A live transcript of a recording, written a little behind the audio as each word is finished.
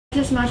It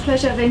is my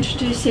pleasure of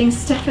introducing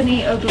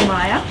Stephanie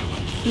Obermeier,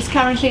 who's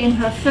currently in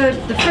the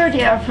third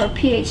year of her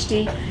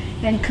PhD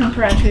in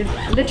comparative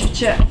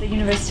literature at the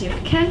University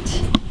of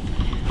Kent,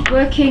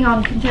 working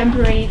on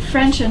contemporary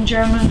French and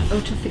German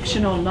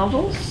autofictional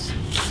novels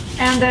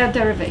and their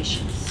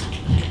derivations.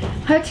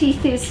 Her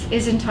thesis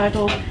is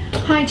entitled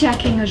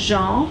Hijacking a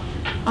Genre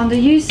on the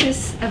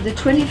uses of the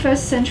 21st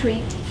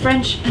century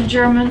French and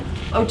German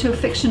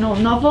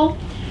autofictional novel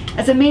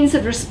as a means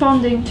of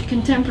responding to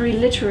contemporary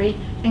literary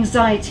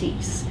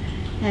anxieties.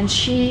 And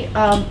she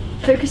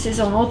focuses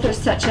on authors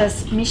such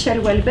as Michel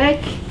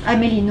Houellebecq,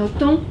 Amélie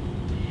Nothomb,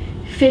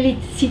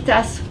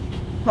 Felicitas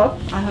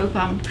Hoppe, I hope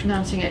I'm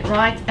pronouncing it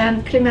right,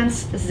 and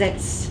Clemence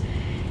Zetz.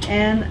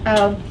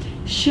 And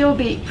she'll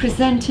be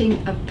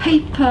presenting a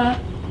paper,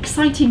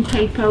 exciting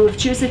paper with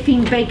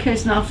Josephine Baker,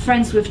 who's now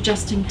friends with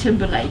Justin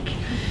Timberlake.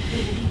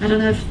 I don't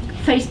know if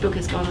Facebook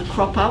is going to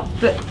crop up,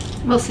 but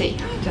we'll see.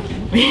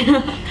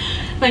 Definitely.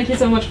 Thank you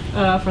so much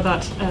for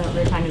that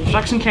very kind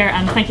introduction, Claire,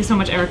 and thank you so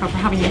much, Erica, for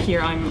having me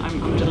here.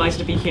 I'm delighted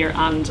to be here,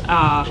 and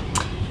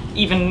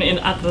even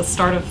at the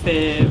start of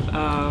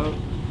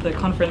the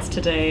conference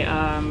today,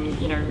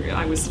 you know,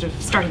 I was sort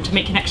of starting to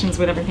make connections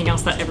with everything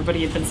else that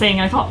everybody had been saying,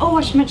 and I thought, oh,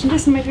 I should mention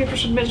this in my paper, I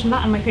should mention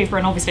that in my paper,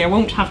 and obviously I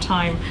won't have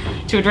time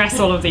to address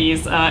all of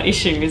these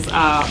issues,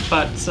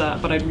 but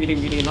I'd really,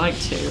 really like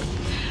to.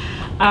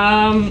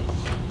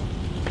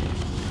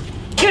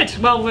 Good.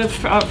 Well,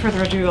 without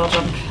further ado,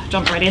 I'll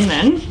jump right in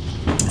then.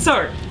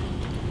 So,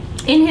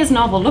 in his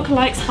novel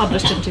Lookalikes,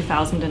 published in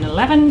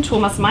 2011,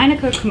 Thomas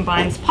Meinecke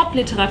combines pop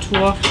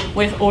literature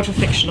with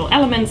autofictional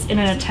elements in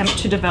an attempt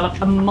to develop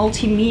a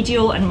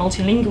multimedial and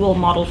multilingual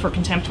model for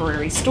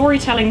contemporary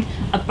storytelling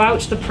about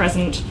the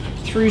present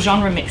through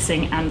genre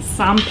mixing and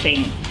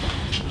sampling.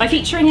 By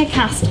featuring a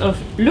cast of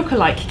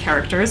lookalike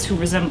characters who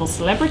resemble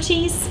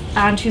celebrities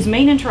and whose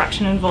main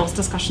interaction involves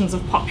discussions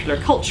of popular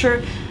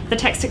culture, the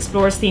text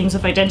explores themes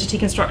of identity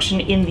construction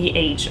in the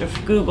age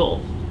of Google.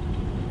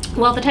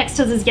 While the text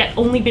has as yet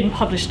only been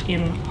published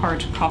in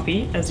hard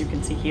copy, as you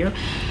can see here,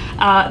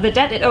 the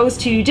debt it owes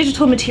to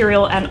digital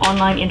material and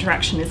online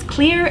interaction is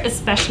clear,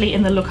 especially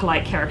in the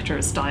lookalike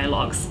characters'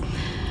 dialogues.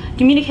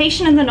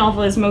 Communication in the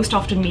novel is most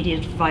often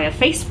mediated via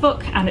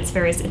Facebook and its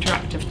various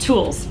interactive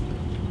tools.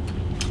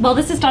 While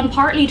this is done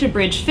partly to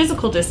bridge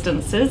physical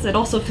distances, it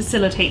also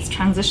facilitates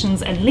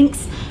transitions and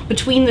links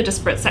between the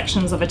disparate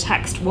sections of a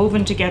text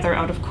woven together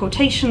out of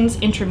quotations,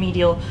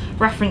 intermedial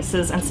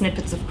references, and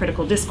snippets of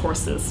critical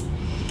discourses.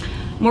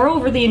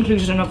 Moreover, the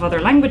inclusion of other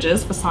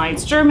languages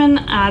besides German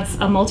adds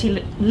a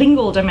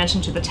multilingual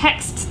dimension to the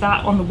text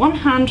that, on the one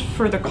hand,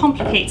 further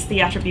complicates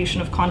the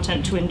attribution of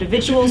content to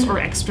individuals or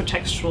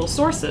extra-textual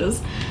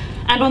sources,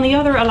 and on the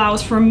other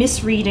allows for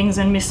misreadings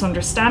and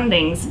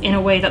misunderstandings in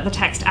a way that the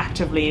text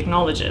actively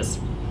acknowledges.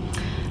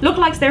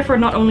 Lookalikes therefore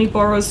not only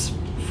borrows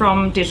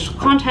from digital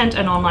content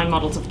and online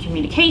models of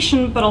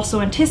communication, but also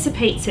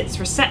anticipates its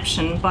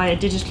reception by a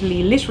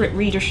digitally literate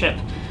readership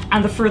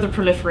and the further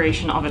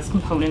proliferation of its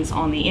components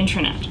on the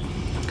internet.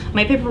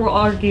 My paper will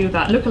argue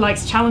that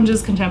Lookalikes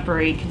challenges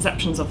contemporary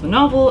conceptions of the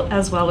novel,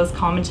 as well as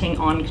commenting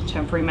on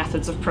contemporary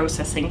methods of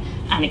processing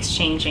and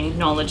exchanging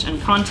knowledge and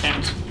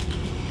content.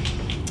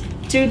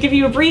 To give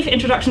you a brief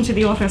introduction to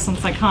the author,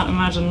 since I can't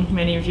imagine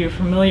many of you are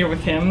familiar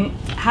with him,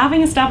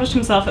 having established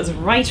himself as a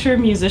writer,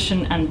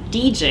 musician, and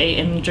DJ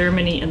in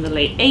Germany in the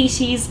late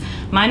 80s,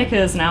 Meinecke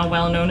is now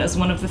well known as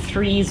one of the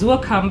three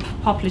Surkamp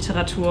pop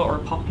literature or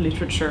pop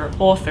literature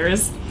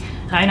authors,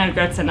 Reinhard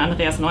Götz and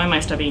Andreas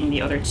Neumeister being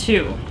the other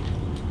two.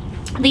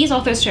 These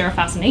authors share a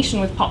fascination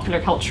with popular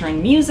culture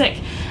and music,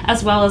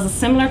 as well as a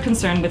similar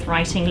concern with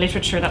writing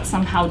literature that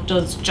somehow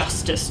does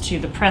justice to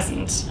the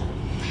present.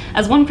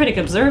 As one critic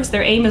observes,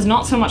 their aim is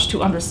not so much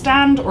to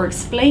understand or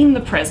explain the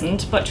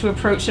present, but to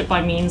approach it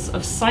by means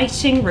of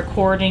citing,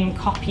 recording,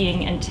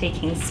 copying, and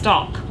taking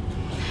stock.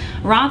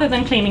 Rather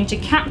than claiming to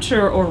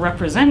capture or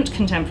represent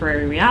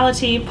contemporary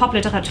reality, pop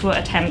literature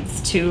attempts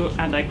to,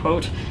 and I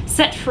quote,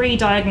 set free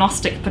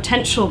diagnostic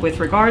potential with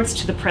regards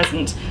to the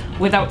present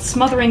without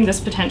smothering this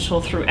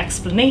potential through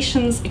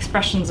explanations,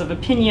 expressions of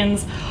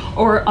opinions,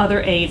 or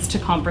other aids to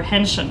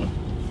comprehension.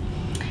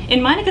 In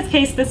Meinecke's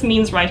case, this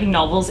means writing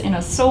novels in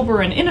a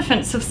sober and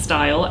inoffensive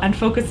style and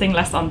focusing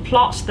less on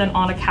plot than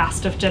on a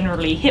cast of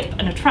generally hip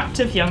and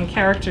attractive young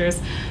characters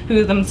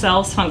who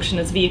themselves function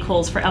as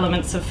vehicles for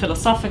elements of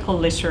philosophical,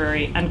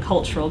 literary, and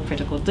cultural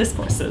critical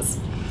discourses.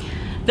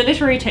 The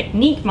literary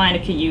technique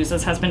Meinecke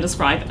uses has been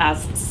described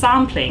as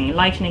sampling,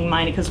 likening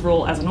Meinecke's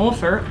role as an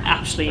author,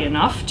 aptly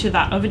enough, to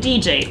that of a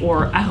DJ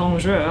or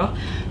arrangeur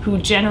who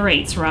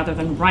generates rather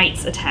than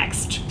writes a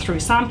text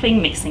through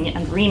sampling, mixing,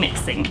 and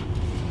remixing.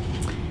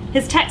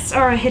 His texts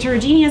are a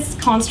heterogeneous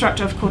construct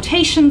of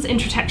quotations,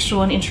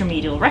 intertextual and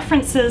intermedial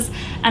references,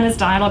 and his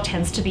dialogue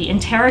tends to be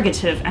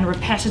interrogative and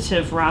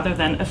repetitive rather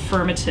than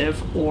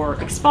affirmative or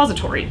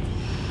expository.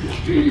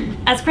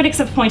 As critics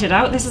have pointed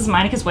out, this is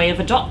Meinecke's way of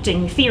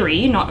adopting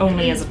theory, not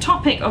only as a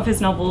topic of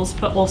his novels,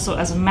 but also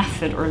as a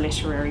method or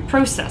literary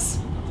process.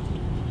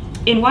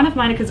 In one of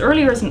Meinecke's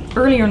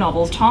earlier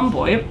novels,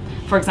 Tomboy,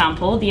 For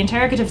example, the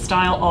interrogative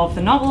style of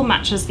the novel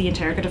matches the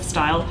interrogative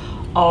style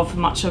of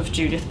much of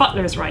Judith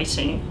Butler's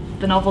writing.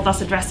 The novel thus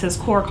addresses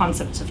core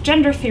concepts of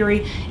gender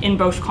theory in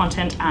both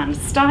content and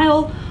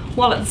style,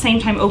 while at the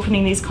same time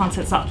opening these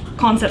concepts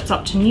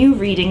up to new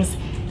readings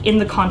in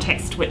the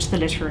context which the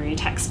literary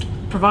text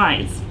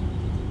provides.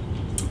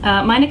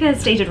 Meinecke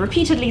has stated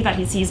repeatedly that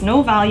he sees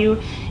no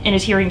value in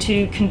adhering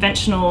to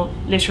conventional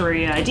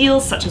literary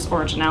ideals such as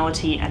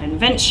originality and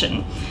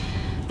invention.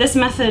 This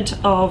method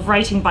of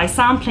writing by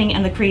sampling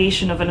and the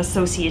creation of an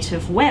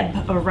associative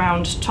web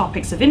around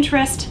topics of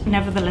interest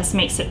nevertheless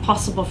makes it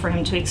possible for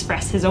him to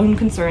express his own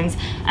concerns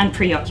and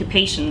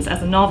preoccupations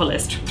as a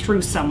novelist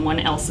through someone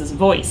else's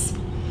voice.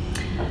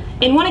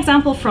 In one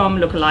example from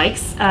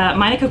Lookalikes,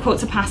 Meinecke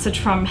quotes a passage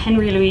from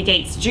Henry Louis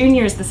Gates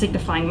Jr.'s The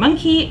Signifying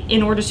Monkey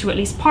in order to at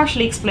least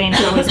partially explain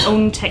how his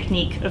own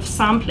technique of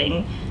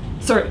sampling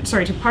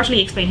to partially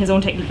explain his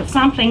own technique of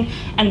sampling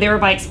and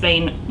thereby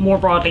explain more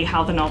broadly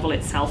how the novel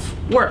itself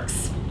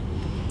works.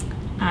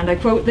 And I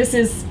quote, this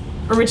is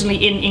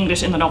originally in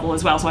English in the novel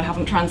as well, so I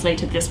haven't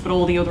translated this, but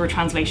all the other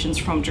translations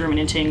from German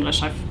into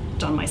English I've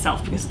done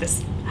myself because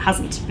this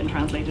hasn't been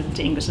translated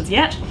into English as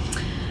yet.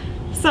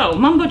 So,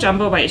 Mumbo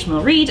Jumbo by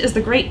Ishmael Reed is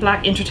the great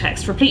black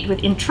intertext replete with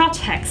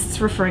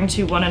intratexts referring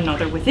to one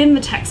another within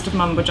the text of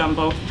Mumbo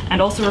Jumbo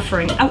and also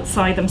referring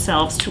outside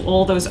themselves to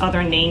all those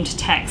other named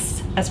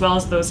texts, as well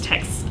as those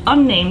texts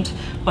unnamed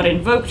but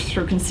invoked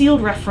through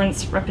concealed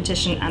reference,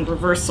 repetition, and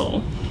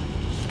reversal.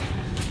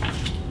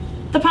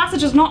 The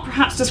passage does not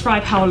perhaps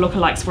describe how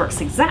Lookalikes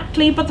works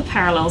exactly, but the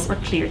parallels are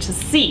clear to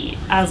see,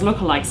 as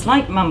Lookalikes,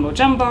 like Mumbo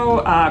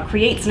Jumbo,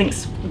 creates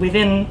links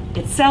within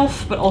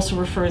itself, but also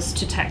refers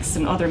to texts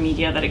and other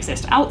media that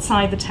exist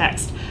outside the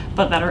text,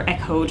 but that are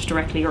echoed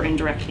directly or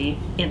indirectly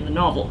in the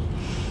novel.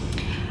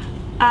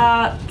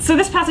 So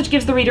this passage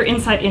gives the reader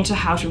insight into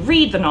how to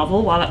read the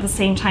novel, while at the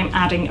same time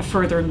adding a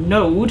further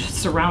node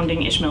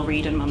surrounding Ishmael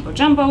Reed and Mumbo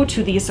Jumbo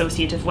to the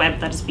associative web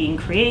that is being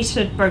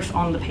created both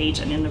on the page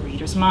and in the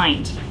reader's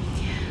mind.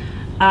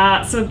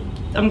 So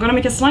I'm going to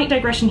make a slight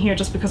digression here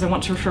just because I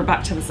want to refer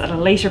back to this at a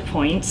later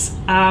point.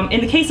 In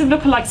the case of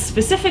Lookalikes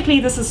specifically,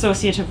 this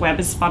associative web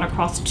is spun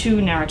across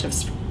two narrative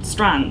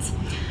strands.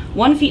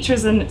 One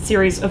features a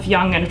series of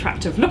young and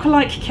attractive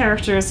lookalike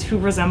characters who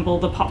resemble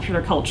the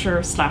popular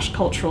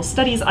culture/cultural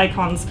studies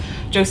icons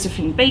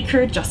Josephine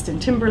Baker, Justin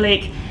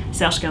Timberlake,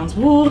 Serge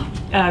Gainsbourg,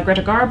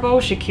 Greta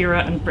Garbo,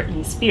 Shakira, and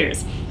Britney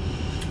Spears.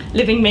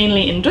 Living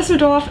mainly in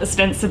Düsseldorf,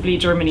 ostensibly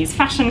Germany's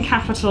fashion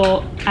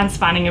capital, and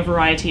spanning a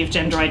variety of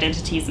gender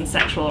identities and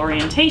sexual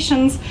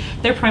orientations,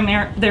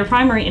 their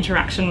primary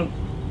interaction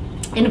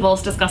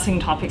involves discussing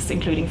topics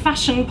including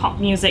fashion, pop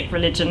music,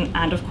 religion,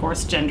 and of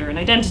course gender and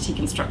identity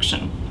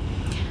construction.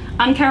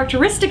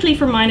 Uncharacteristically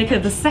for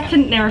Meinecke, the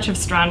second narrative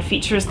strand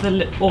features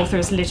the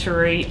author's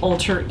literary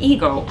alter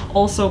ego,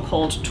 also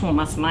called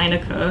Thomas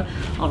Meinecke,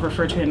 I'll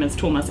refer to him as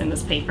Thomas in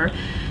this paper,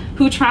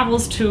 who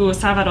travels to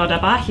Salvador da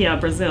Bahia,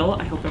 Brazil,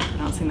 I hope I'm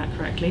pronouncing that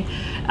correctly,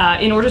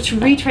 in order to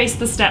retrace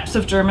the steps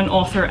of German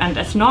author and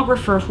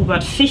ethnographer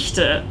Hubert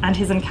Fichte and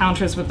his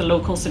encounters with the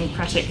local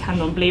syncretic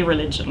Candomblé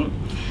religion.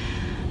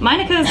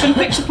 Meinecke has been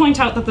quick to point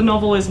out that the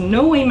novel is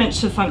no way meant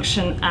to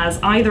function as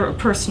either a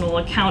personal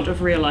account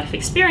of real-life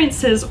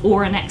experiences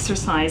or an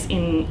exercise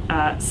in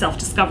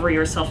self-discovery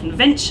or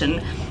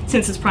self-invention,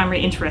 since its primary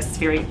interests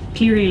very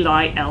clearly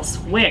lie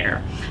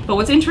elsewhere. But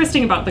what's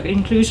interesting about the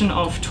inclusion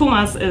of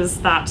Thomas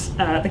is that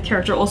the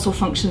character also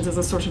functions as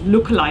a sort of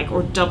lookalike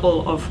or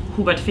double of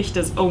Hubert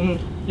Fichte's own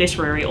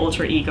literary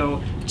alter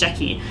ego,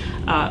 Jackie.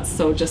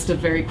 So just a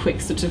very quick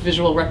sort of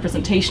visual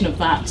representation of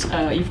that.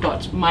 You've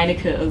got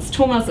Meinecke as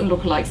Thomas in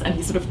Lookalikes, and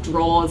he sort of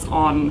draws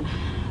on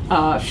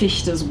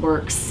Fichte's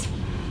works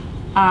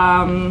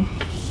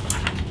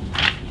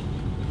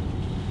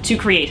to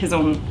create his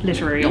own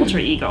literary alter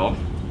ego.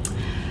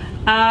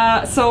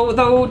 So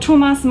though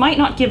Thomas might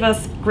not give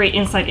us great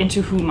insight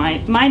into who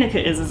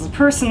Meinecke is as a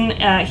person,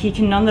 he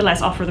can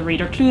nonetheless offer the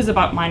reader clues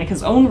about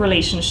Meinecke's own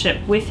relationship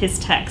with his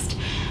text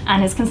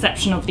and his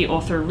conception of the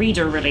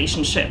author-reader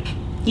relationship.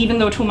 Even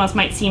though Thomas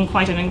might seem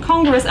quite an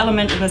incongruous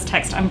element in this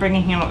text, I'm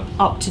bringing him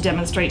up to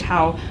demonstrate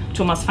how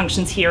Thomas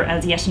functions here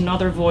as yet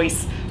another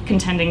voice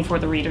contending for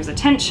the reader's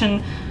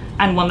attention,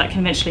 and one that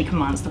conventionally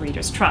commands the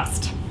reader's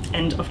trust.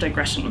 End of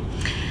digression.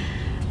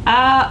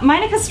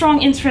 Meinecke's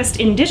strong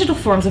interest in digital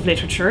forms of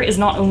literature is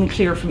not only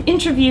clear from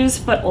interviews,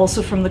 but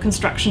also from the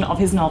construction of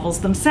his novels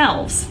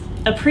themselves.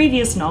 A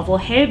previous novel,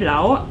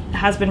 Hellblau,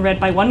 has been read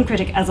by one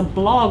critic as a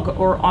blog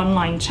or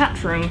online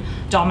chat room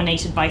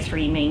dominated by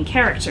three main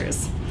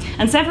characters.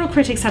 And several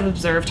critics have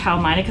observed how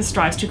Meinecke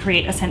strives to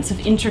create a sense of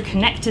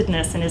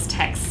interconnectedness in his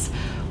texts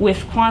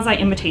with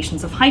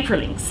quasi-imitations of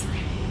hyperlinks.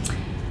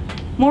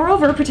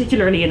 Moreover,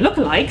 particularly in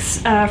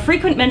Lookalikes,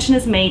 frequent mention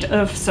is made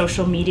of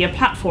social media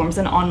platforms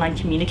and online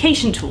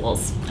communication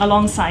tools.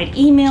 Alongside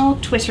email,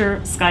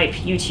 Twitter, Skype,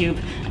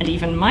 YouTube, and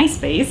even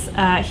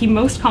MySpace, he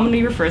most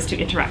commonly refers to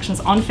interactions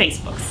on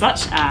Facebook,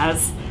 such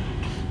as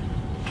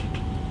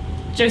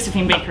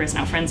Josephine Baker is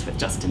now friends with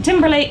Justin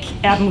Timberlake,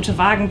 Erdmute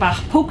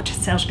Wagenbach poked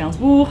Serge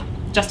Gainsbourg,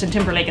 Justin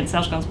Timberlake and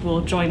Serge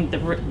Gainsbourg joined the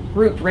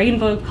group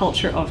Rainbow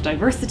Culture of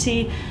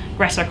Diversity.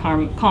 Greta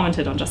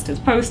commented on Justin's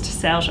post.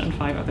 Serge and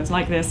 5 others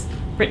like this.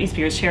 Britney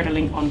Spears shared a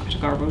link on Greta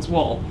Garbo's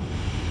wall.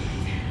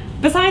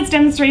 Besides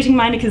demonstrating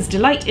Meinecke's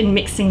delight in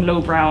mixing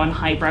lowbrow and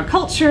highbrow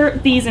culture,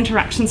 these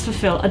interactions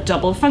fulfill a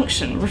double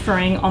function,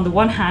 referring on the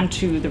one hand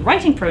to the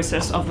writing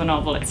process of the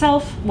novel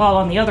itself, while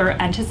on the other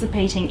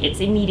anticipating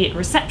its immediate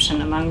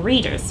reception among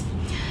readers.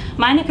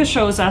 Meinecke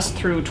shows us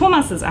through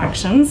Thomas's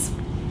actions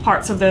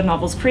parts of the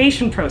novel's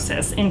creation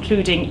process,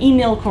 including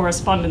email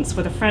correspondence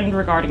with a friend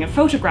regarding a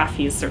photograph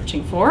he is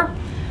searching for.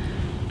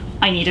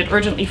 I need it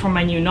urgently for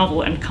my new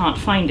novel and can't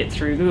find it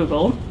through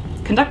Google.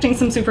 Conducting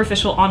some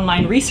superficial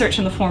online research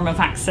in the form of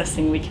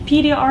accessing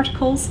Wikipedia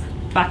articles,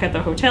 back at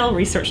the hotel,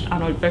 researched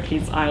Arnold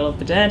Böcklin's Isle of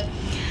the Dead,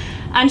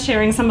 and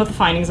sharing some of the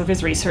findings of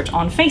his research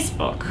on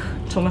Facebook.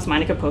 Thomas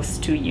Meinecke posts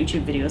 2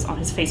 YouTube videos on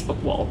his Facebook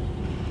wall.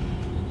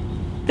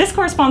 This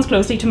corresponds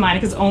closely to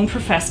Meinecke's own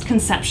professed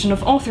conception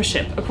of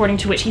authorship, according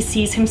to which he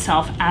sees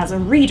himself as a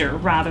reader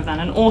rather than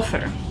an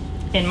author.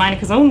 In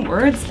Meinecke's own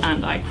words,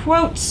 and I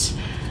quote,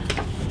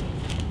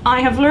 "I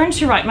have learned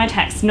to write my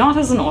text not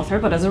as an author,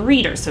 but as a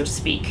reader, so to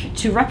speak,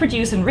 to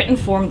reproduce in written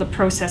form the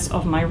process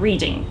of my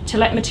reading, to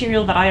let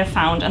material that I have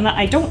found and that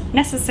I don't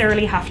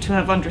necessarily have to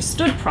have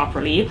understood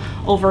properly,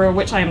 over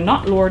which I am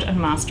not lord and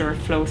master,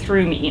 flow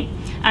through me,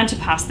 and to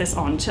pass this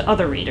on to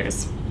other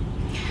readers."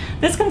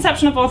 This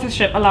conception of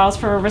authorship allows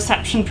for a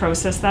reception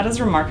process that is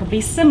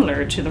remarkably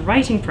similar to the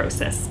writing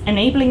process,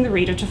 enabling the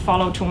reader to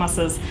follow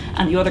Thomas's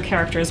and the other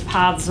characters'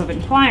 paths of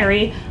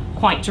inquiry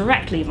quite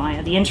directly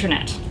via the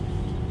internet.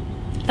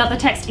 That the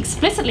text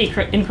explicitly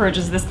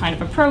encourages this kind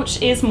of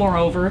approach is,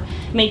 moreover,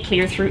 made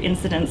clear through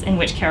incidents in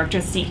which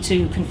characters seek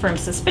to confirm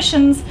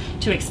suspicions,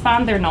 to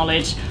expand their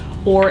knowledge,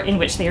 or in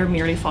which they are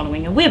merely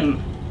following a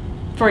whim.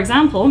 For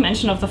example,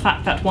 mention of the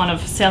fact that one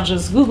of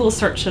Serge's Google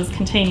searches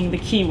containing the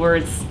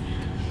keywords,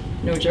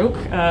 no joke,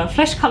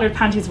 flesh-coloured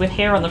panties with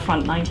hair on the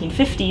front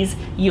 1950s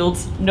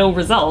yields no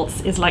results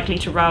is likely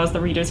to rouse the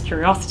reader's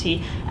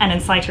curiosity and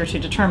incite her to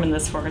determine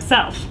this for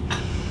herself.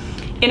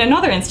 In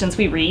another instance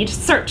we read,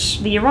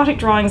 search the erotic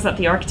drawings that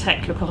the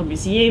architect Le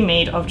Corbusier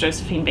made of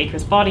Josephine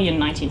Baker's body in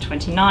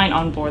 1929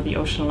 on board the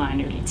ocean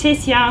liner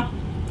Laetitia.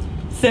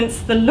 Since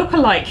the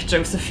lookalike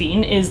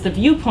Josephine is the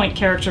viewpoint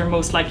character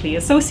most likely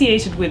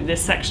associated with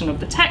this section of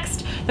the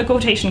text, the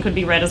quotation could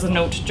be read as a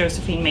note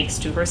Josephine makes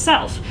to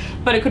herself,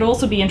 but it could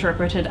also be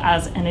interpreted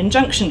as an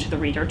injunction to the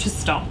reader to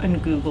stop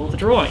and Google the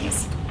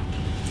drawings.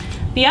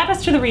 The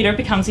address to the reader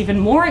becomes even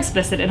more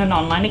explicit in an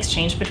online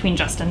exchange between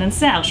Justin and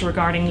Serge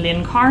regarding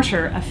Lynn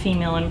Carter, a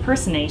female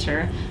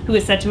impersonator, who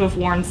is said to have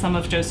worn some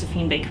of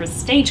Josephine Baker's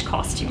stage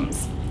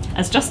costumes.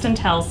 As Justin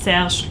tells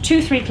Serge,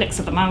 2-3 clicks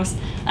of the mouse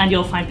and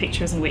you'll find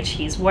pictures in which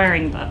he's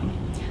wearing them.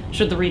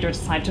 Should the reader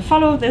decide to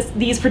follow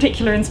these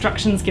particular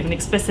instructions given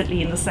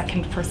explicitly in the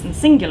second person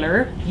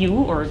singular, you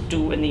or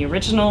do in the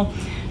original,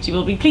 she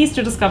will be pleased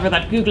to discover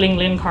that Googling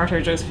Lynn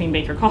Carter Josephine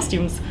Baker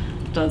costumes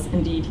does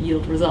indeed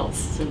yield results.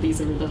 So these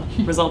are the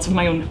results of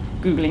my own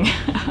Googling,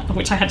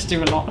 which I had to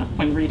do a lot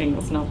when reading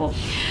this novel.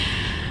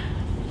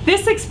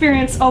 This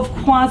experience of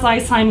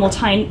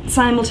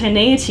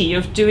quasi-simultaneity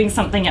of doing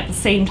something at the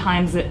same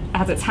time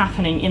as it's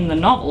happening in the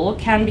novel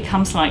can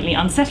become slightly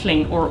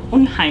unsettling, or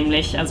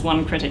unheimlich, as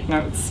one critic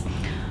notes.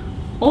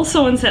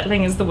 Also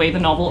unsettling is the way the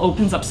novel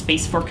opens up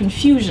space for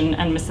confusion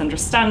and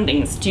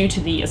misunderstandings due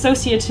to the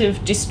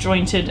associative,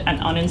 disjointed,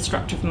 and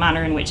uninstructive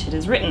manner in which it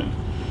is written.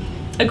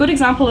 A good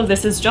example of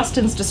this is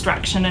Justin's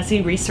distraction as he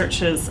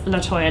researches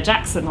LaToya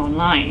Jackson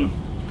online.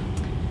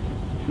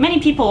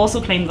 Many people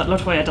also claim that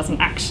LaToya doesn't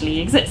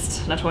actually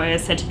exist. LaToya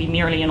is said to be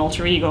merely an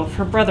alter ego of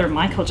her brother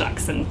Michael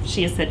Jackson.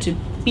 She is said to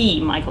be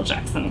Michael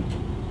Jackson.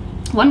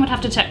 One would have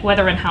to check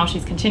whether and how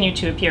she's continued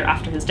to appear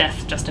after his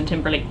death. Justin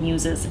Timberlake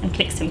muses and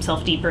clicks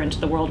himself deeper into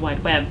the World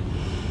Wide Web.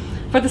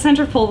 For the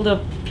centerfold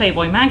of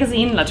Playboy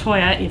magazine,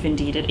 LaToya, if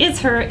indeed it is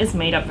her, is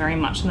made up very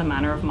much in the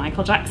manner of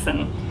Michael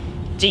Jackson.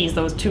 Geez,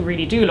 those two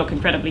really do look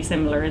incredibly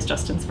similar, is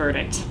Justin's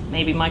verdict.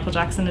 Maybe Michael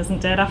Jackson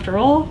isn't dead after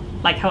all?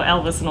 Like how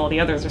Elvis and all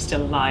the others are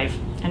still alive,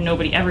 and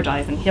nobody ever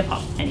dies in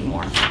hip-hop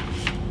anymore. That's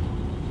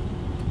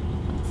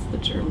the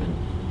German,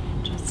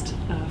 just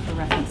for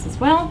reference as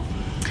well.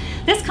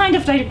 This kind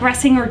of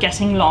digressing or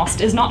getting lost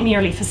is not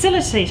merely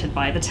facilitated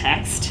by the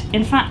text.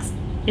 In fact,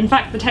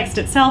 the text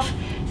itself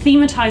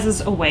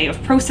thematizes a way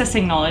of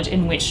processing knowledge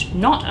in which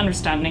not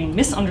understanding,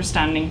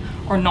 misunderstanding,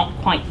 or not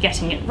quite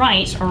getting it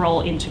right are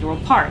all integral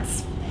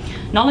parts.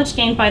 Knowledge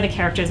gained by the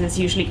characters is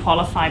usually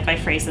qualified by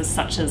phrases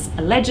such as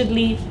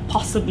allegedly,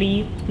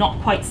 possibly, not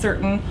quite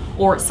certain,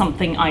 or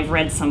something I've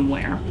read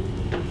somewhere.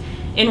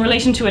 In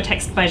relation to a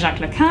text by Jacques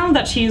Lacan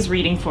that she is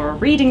reading for a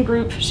reading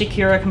group,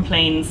 Shakira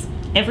complains,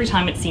 "Every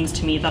time it seems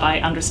to me that I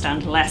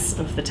understand less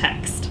of the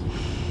text."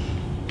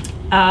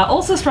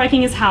 Also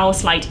striking is how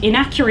slight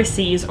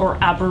inaccuracies or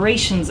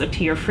aberrations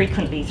appear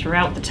frequently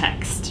throughout the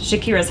text.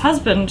 Shakira's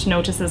husband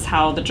notices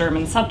how the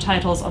German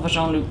subtitles of a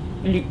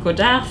Jean-Luc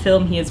Godard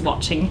film he is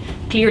watching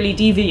clearly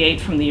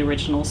deviate from the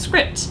original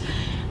script.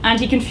 and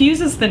he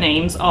confuses the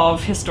names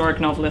of historic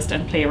novelist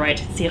and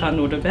playwright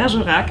Cyrano de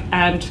Bergerac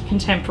and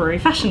contemporary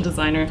fashion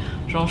designer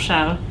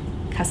Jean-Charles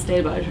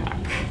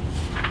Castelbajac.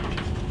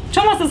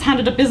 Thomas is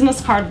handed a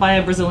business card by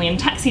a Brazilian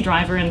taxi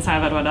driver in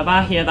Salvador da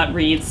Bahia that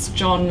reads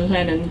John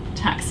Lennon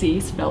Taxi,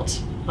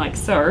 spelt like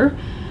Sir.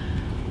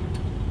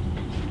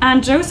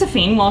 And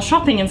Josephine, while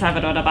shopping in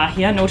Salvador da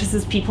Bahia,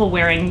 notices people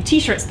wearing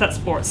t-shirts that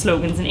sport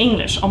slogans in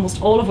English,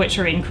 almost all of which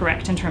are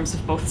incorrect in terms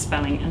of both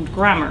spelling and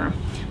grammar.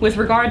 With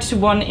regard to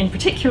one in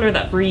particular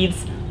that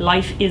reads,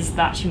 "Life is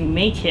that you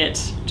make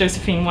it,"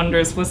 Josephine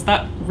wonders, was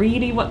that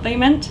really what they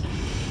meant?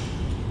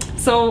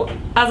 So,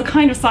 as a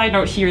kind of side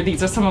note here,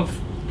 these are some of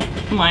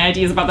my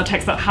ideas about the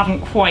text that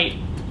haven't quite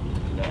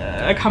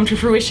come to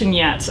fruition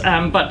yet,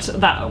 but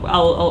that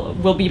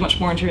will be much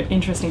more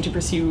interesting to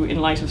pursue in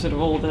light of sort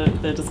of all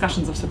the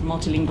discussions of sort of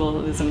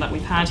multilingualism that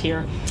we've had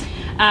here.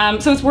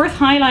 So it's worth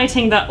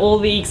highlighting that all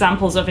the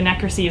examples of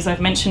inaccuracies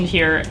I've mentioned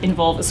here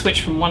involve a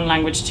switch from one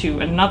language to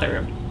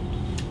another.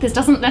 This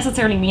doesn't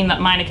necessarily mean that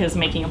Meinecke is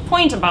making a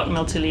point about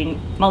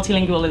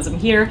multilingualism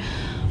here,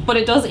 but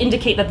it does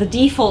indicate that the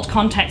default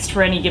context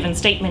for any given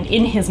statement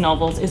in his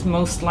novels is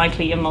most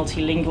likely a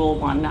multilingual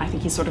one. I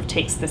think he sort of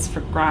takes this for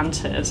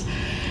granted.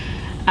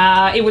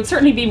 It would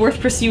certainly be worth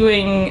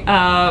pursuing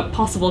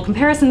possible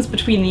comparisons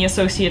between the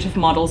associative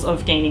models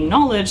of gaining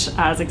knowledge,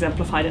 as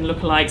exemplified in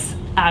Lookalikes,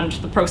 and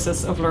the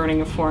process of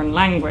learning a foreign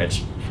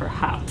language,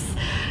 perhaps.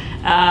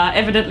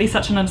 Evidently,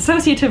 such an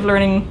associative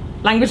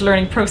language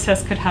learning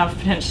process could have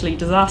potentially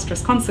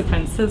disastrous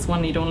consequences.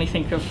 One need only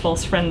think of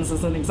false friends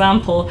as an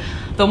example,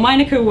 though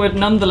Meinecke would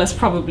nonetheless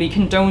probably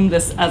condone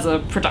this as a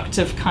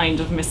productive kind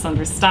of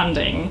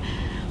misunderstanding.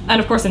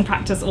 And of course, in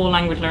practice, all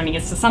language learning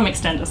is to some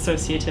extent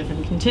associative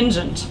and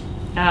contingent.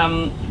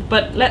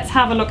 But let's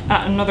have a look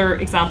at another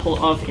example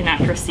of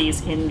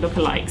inaccuracies in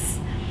Lookalikes.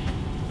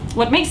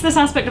 What makes this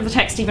aspect of the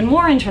text even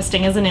more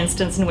interesting is an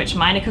instance in which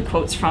Meinecke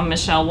quotes from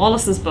Michelle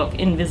Wallace's book,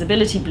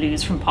 Invisibility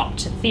Blues from Pop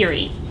to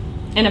Theory.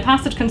 In a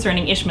passage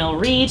concerning Ishmael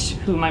Reed,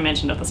 whom I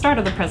mentioned at the start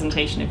of the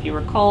presentation, if you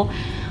recall,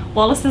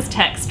 Wallace's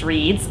text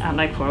reads,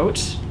 and I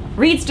quote,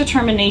 "Reed's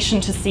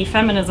determination to see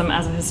feminism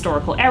as a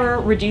historical error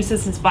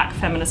reduces his black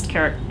feminist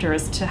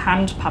characters to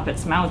hand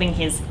puppets mouthing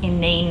his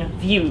inane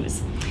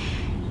views."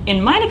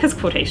 In Meinecke's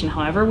quotation,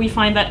 however, we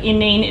find that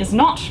inane is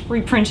not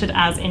reprinted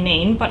as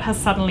inane, but has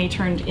suddenly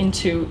turned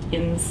into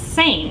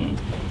insane.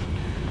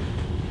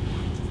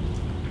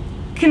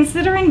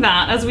 Considering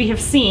that, as we have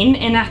seen,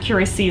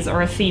 inaccuracies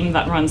are a theme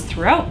that runs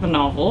throughout the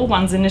novel,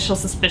 one's initial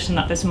suspicion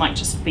that this might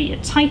just be a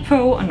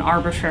typo, an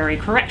arbitrary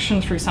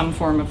correction through some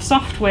form of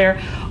software,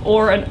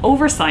 or an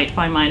oversight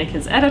by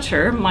Meinecke's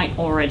editor might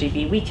already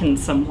be weakened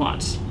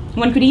somewhat.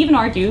 One could even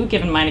argue,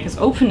 given Meinecke's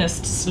openness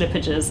to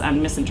slippages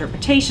and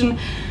misinterpretation,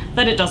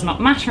 that it does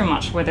not matter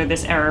much whether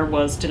this error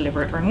was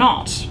deliberate or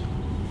not.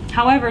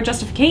 However,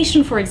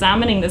 justification for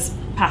examining this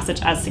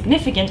passage as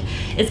significant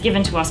is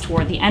given to us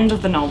toward the end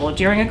of the novel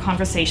during a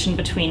conversation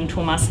between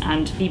Thomas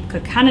and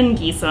Wiebke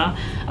Kannengießer,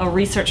 a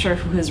researcher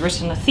who has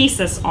written a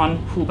thesis on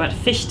Hubert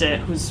Fichte,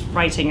 whose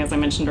writing, as I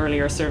mentioned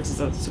earlier, serves as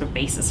a sort of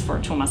basis for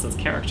Thomas's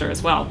character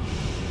as well.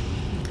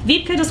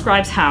 Wiebke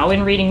describes how,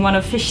 in reading one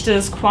of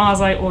Fichte's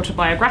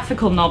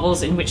quasi-autobiographical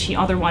novels in which he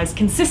otherwise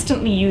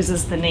consistently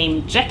uses the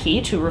name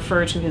Jackie to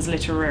refer to his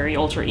literary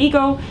alter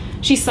ego,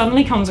 she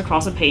suddenly comes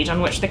across a page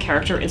on which the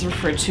character is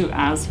referred to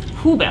as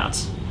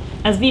Hubert.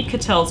 As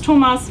Wiebke tells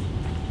Thomas,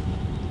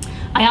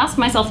 "I asked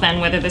myself then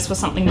whether this was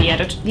something the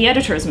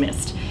editors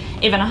missed.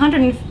 If in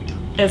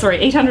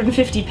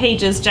 850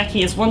 pages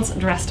Jackie is once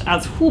addressed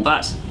as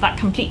Hubert, that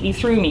completely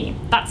threw me.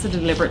 That's a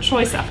deliberate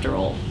choice after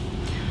all.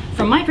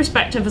 From my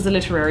perspective as a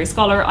literary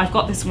scholar, I've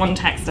got this one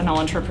text and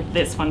I'll interpret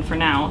this one for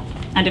now.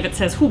 And if it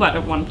says Hubert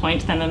at one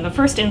point, then in the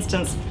first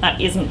instance,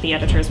 that isn't the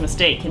editor's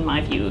mistake in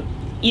my view.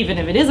 Even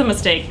if it is a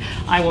mistake,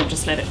 I won't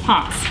just let it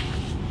pass."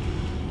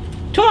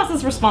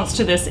 Thomas's response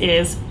to this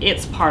is,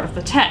 it's part of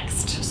the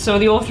text. So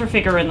the author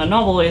figure in the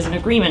novel is in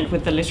agreement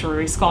with the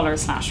literary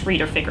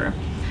scholar/reader figure.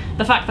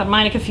 The fact that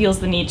Meinecke feels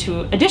the need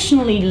to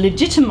additionally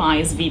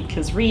legitimize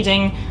Wiebke's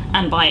reading,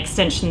 and by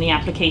extension the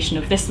application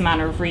of this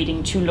manner of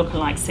reading to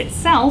Lookalikes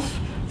itself,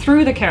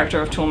 through the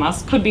character of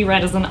Thomas, could be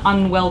read as an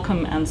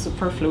unwelcome and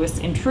superfluous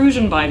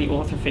intrusion by the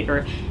author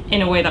figure,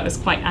 in a way that was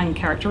quite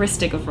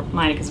uncharacteristic of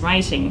Meinecke's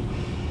writing.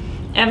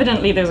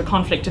 Evidently there's a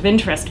conflict of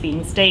interest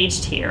being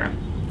staged here.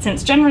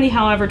 Since generally,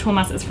 however,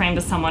 Thomas is framed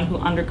as someone who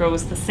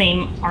undergoes the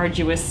same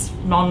arduous,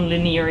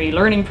 non-linear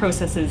learning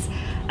processes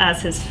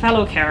as his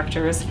fellow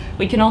characters,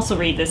 we can also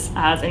read this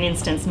as an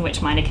instance in which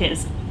Meinecke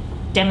is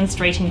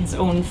demonstrating his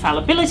own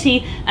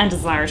fallibility and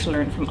desire to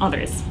learn from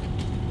others.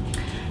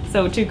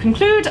 So to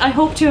conclude, I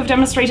hope to have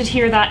demonstrated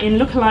here that in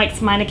Lookalikes,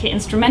 Meinecke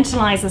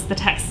instrumentalizes the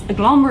text's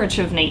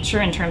agglomerative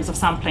nature in terms of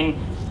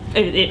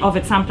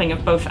its sampling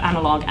of both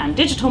analog and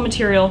digital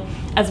material,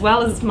 as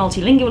well as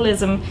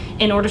multilingualism,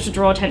 in order to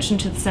draw attention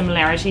to the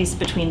similarities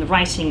between the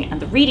writing and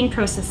the reading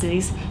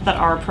processes that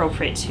are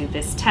appropriate to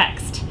this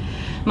text.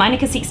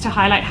 Meinecke seeks to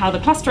highlight how the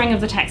clustering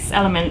of the text's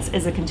elements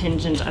is a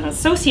contingent and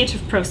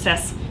associative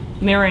process,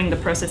 mirroring the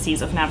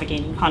processes of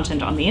navigating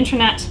content on the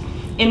internet,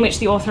 in which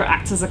the author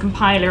acts as a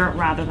compiler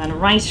rather than a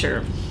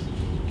writer.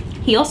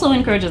 He also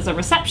encourages a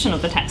reception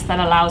of the text that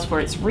allows for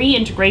its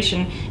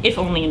reintegration, if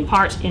only in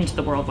part, into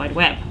the World Wide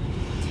Web.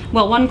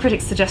 Well, one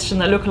critic's suggestion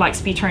that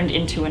Lookalikes be turned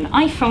into an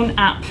iPhone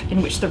app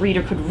in which the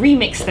reader could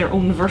remix their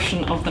own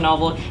version of the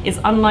novel is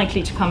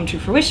unlikely to come to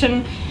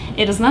fruition.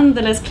 It is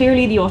nonetheless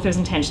clearly the author's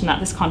intention that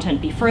this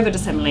content be further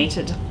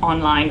disseminated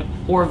online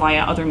or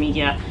via other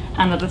media,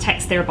 and that the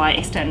text thereby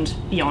extend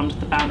beyond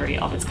the boundary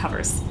of its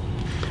covers.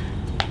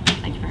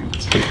 Thank you very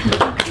much.